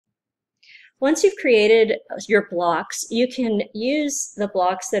Once you've created your blocks, you can use the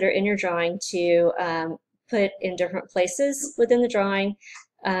blocks that are in your drawing to put in different places within the drawing,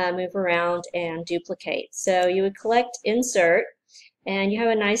 move around, and duplicate. So you would collect insert, and you have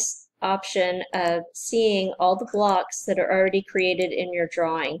a nice option of seeing all the blocks that are already created in your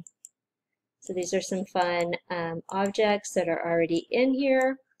drawing. So these are some fun objects that are already in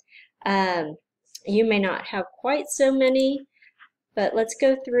here. You may not have quite so many, but let's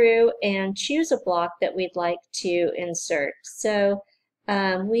go through and choose a block that we'd like to insert. So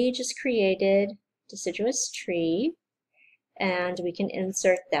we just created deciduous tree, and we can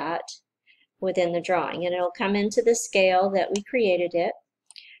insert that within the drawing, and it'll come into the scale that we created it.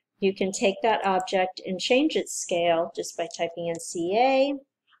 You can take that object and change its scale just by typing in CA,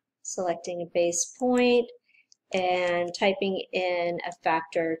 selecting a base point, and typing in a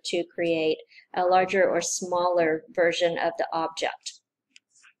factor to create a larger or smaller version of the object.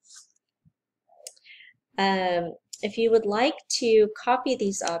 If you would like to copy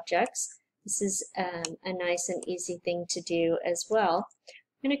these objects, this is a nice and easy thing to do as well.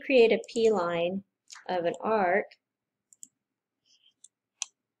 I'm going to create a P-line of an arc,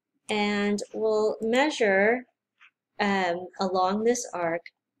 and we'll measure along this arc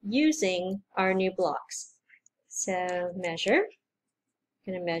using our new blocks. So measure,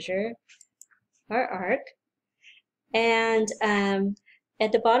 I'm going to measure our arc, and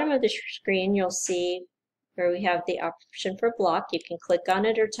at the bottom of the screen you'll see where we have the option for block. You can click on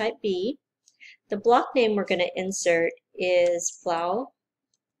it or type B. The block name we're going to insert is Flower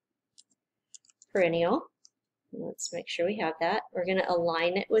Perennial. Let's make sure we have that. We're going to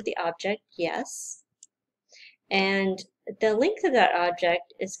align it with the object, yes. And the length of that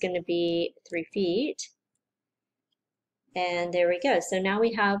object is going to be 3 feet. And there we go. So now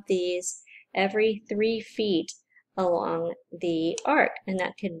we have these every 3 feet along the arc, and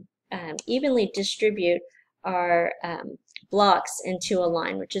that can evenly distribute our blocks into a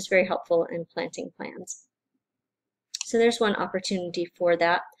line, which is very helpful in planting plans. So there's one opportunity for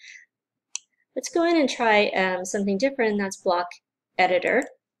that. Let's go in and try something different, and that's Block Editor.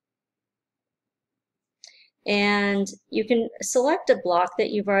 And you can select a block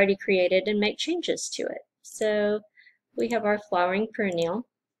that you've already created and make changes to it. So we have our flowering perennial,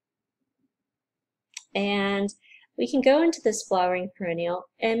 and we can go into this flowering perennial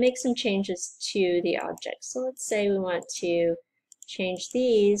and make some changes to the object. So let's say we want to change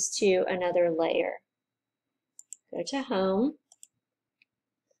these to another layer. Go to Home,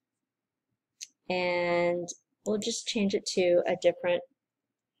 and we'll just change it to a different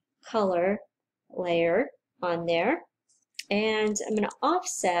color layer on there. And I'm going to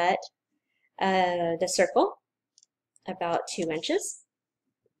offset the circle about 2 inches.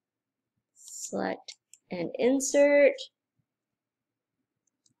 Select and insert.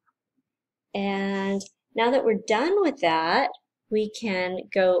 And now that we're done with that, we can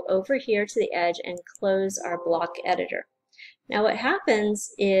go over here to the edge and close our block editor. Now what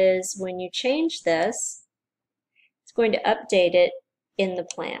happens is when you change this, it's going to update it in the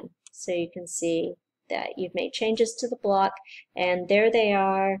plan. So you can see that you've made changes to the block, and there they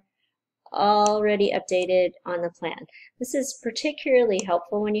are, already updated on the plan. This is particularly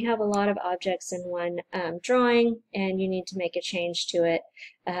helpful when you have a lot of objects in one drawing and you need to make a change to it,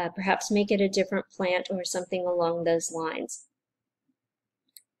 perhaps make it a different plant or something along those lines.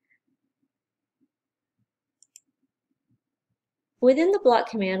 Within the block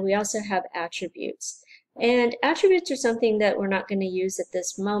command, we also have attributes. And attributes are something that we're not going to use at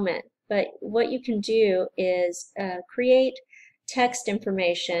this moment, but what you can do is create text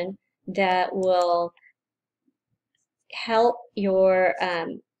information that will help your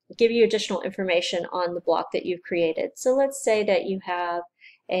give you additional information on the block that you've created. So let's say that you have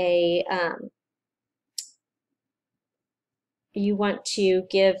a you want to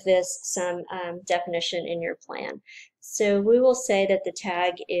give this some definition in your plan. So we will say that the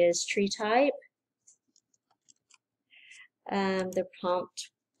tag is tree type. The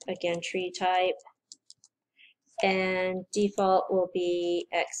prompt, again, tree type. And default will be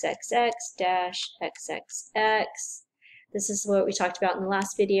XXX-XXX. This is what we talked about in the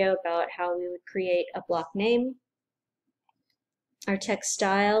last video about how we would create a block name. Our text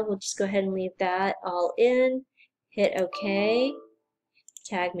style, we'll just go ahead and leave that all in. Hit OK.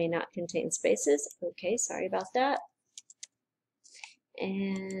 Tag may not contain spaces. Okay, sorry about that.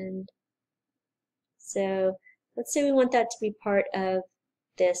 And so let's say we want that to be part of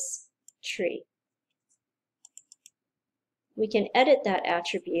this tree. We can edit that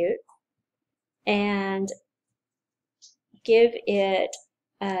attribute and give it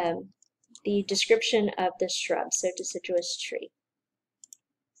the description of the shrub, so deciduous tree.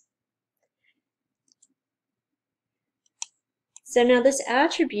 So now this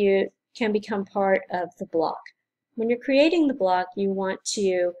attribute can become part of the block. When you're creating the block, you want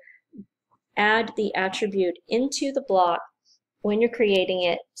to add the attribute into the block when you're creating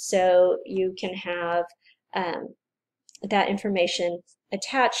it so you can have that information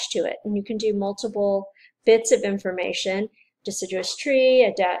attached to it. And you can do multiple bits of information, deciduous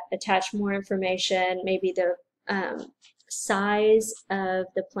tree, attach more information, maybe the size of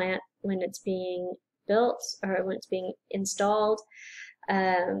the plant when it's being built or when it's being installed,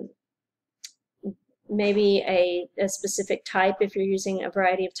 maybe a specific type if you're using a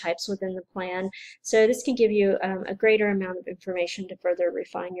variety of types within the plan. So this can give you a greater amount of information to further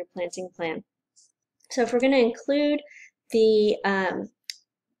refine your planting plan. So if we're going to include the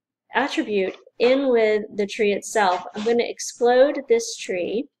attribute in with the tree itself, I'm going to explode this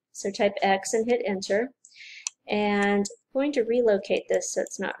tree. So type X and hit enter. And I'm going to relocate this so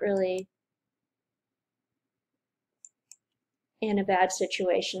it's not really in a bad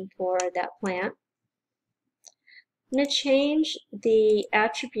situation for that plant. I'm going to change the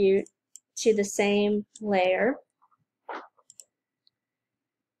attribute to the same layer.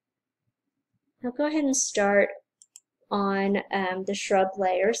 I'll go ahead and start on the shrub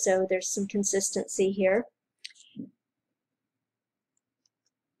layer so there's some consistency here.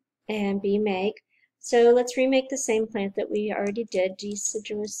 And make. So let's remake the same plant that we already did,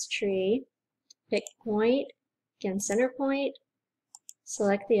 deciduous tree. Pick point, again center point,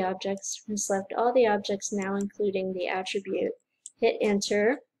 select the objects, and select all the objects now including the attribute. Hit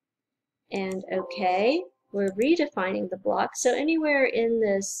enter and OK. We're redefining the block, so anywhere in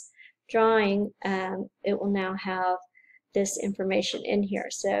this drawing it will now have this information in here.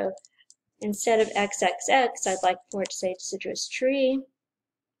 So instead of XXX, I'd like for it to say deciduous tree.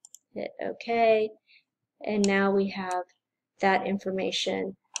 Hit OK, and now we have that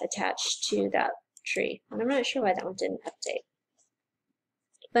information attached to that tree. And I'm not sure why that one didn't update.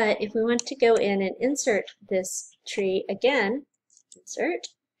 But if we want to go in and insert this tree again, insert,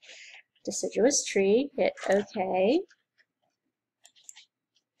 deciduous tree, hit OK.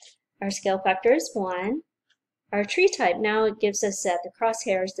 Our scale factor is 1. Our tree type, now it gives us the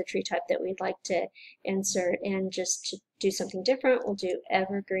crosshair is the tree type that we'd like to insert. And just to do something different, we'll do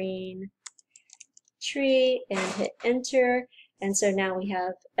evergreen tree and hit enter. And so now we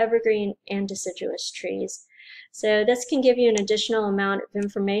have evergreen and deciduous trees. So this can give you an additional amount of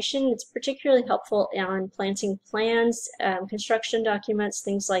information. It's particularly helpful on planting plans, construction documents,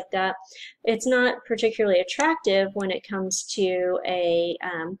 things like that. It's not particularly attractive when it comes to a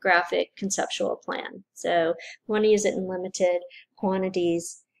graphic conceptual plan. So we want to use it in limited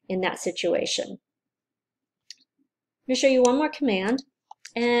quantities in that situation. I'm going to show you one more command,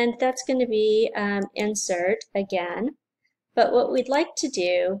 and that's going to be insert again. But what we'd like to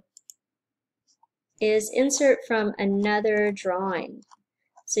do is insert from another drawing.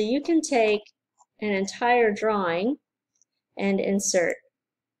 So you can take an entire drawing and insert.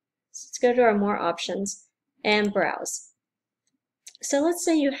 So let's go to our more options and browse. So let's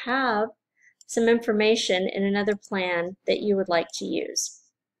say you have some information in another plan that you would like to use.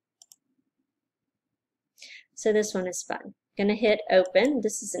 So this one is fun. I'm going to hit open.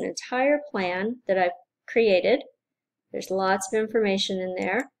 This is an entire plan that I've created. There's lots of information in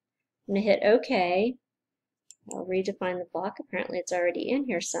there. I'm going to hit OK. I'll redefine the block. Apparently it's already in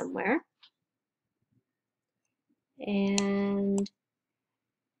here somewhere. And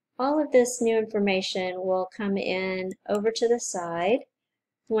all of this new information will come in over to the side.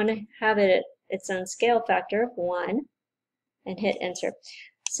 You want to have it at its own scale factor of 1 and hit enter.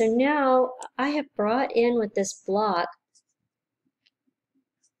 So now I have brought in with this block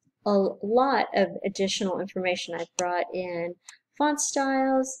a lot of additional information. I've brought in font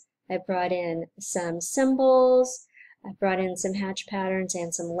styles, I brought in some symbols, I brought in some hatch patterns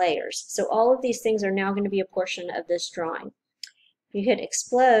and some layers. So all of these things are now going to be a portion of this drawing. If you hit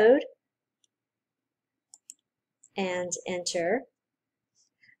explode and enter,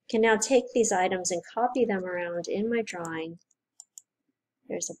 I can now take these items and copy them around in my drawing.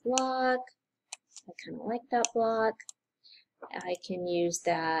 There's a block. I kind of like that block. I can use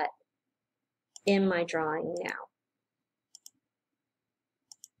that in my drawing now.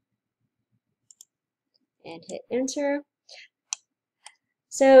 And hit enter.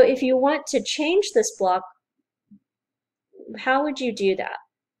 So if you want to change this block, how would you do that?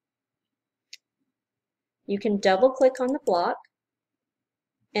 You can double click on the block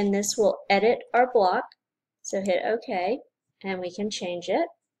and this will edit our block. So hit OK and we can change it.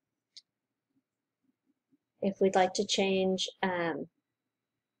 If we'd like to change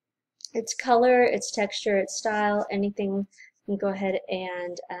its color, its texture, its style, anything, you can go ahead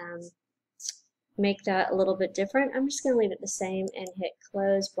and make that a little bit different, I'm just going to leave it the same and hit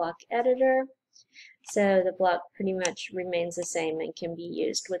Close Block Editor. So the block pretty much remains the same and can be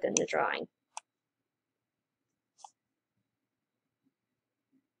used within the drawing.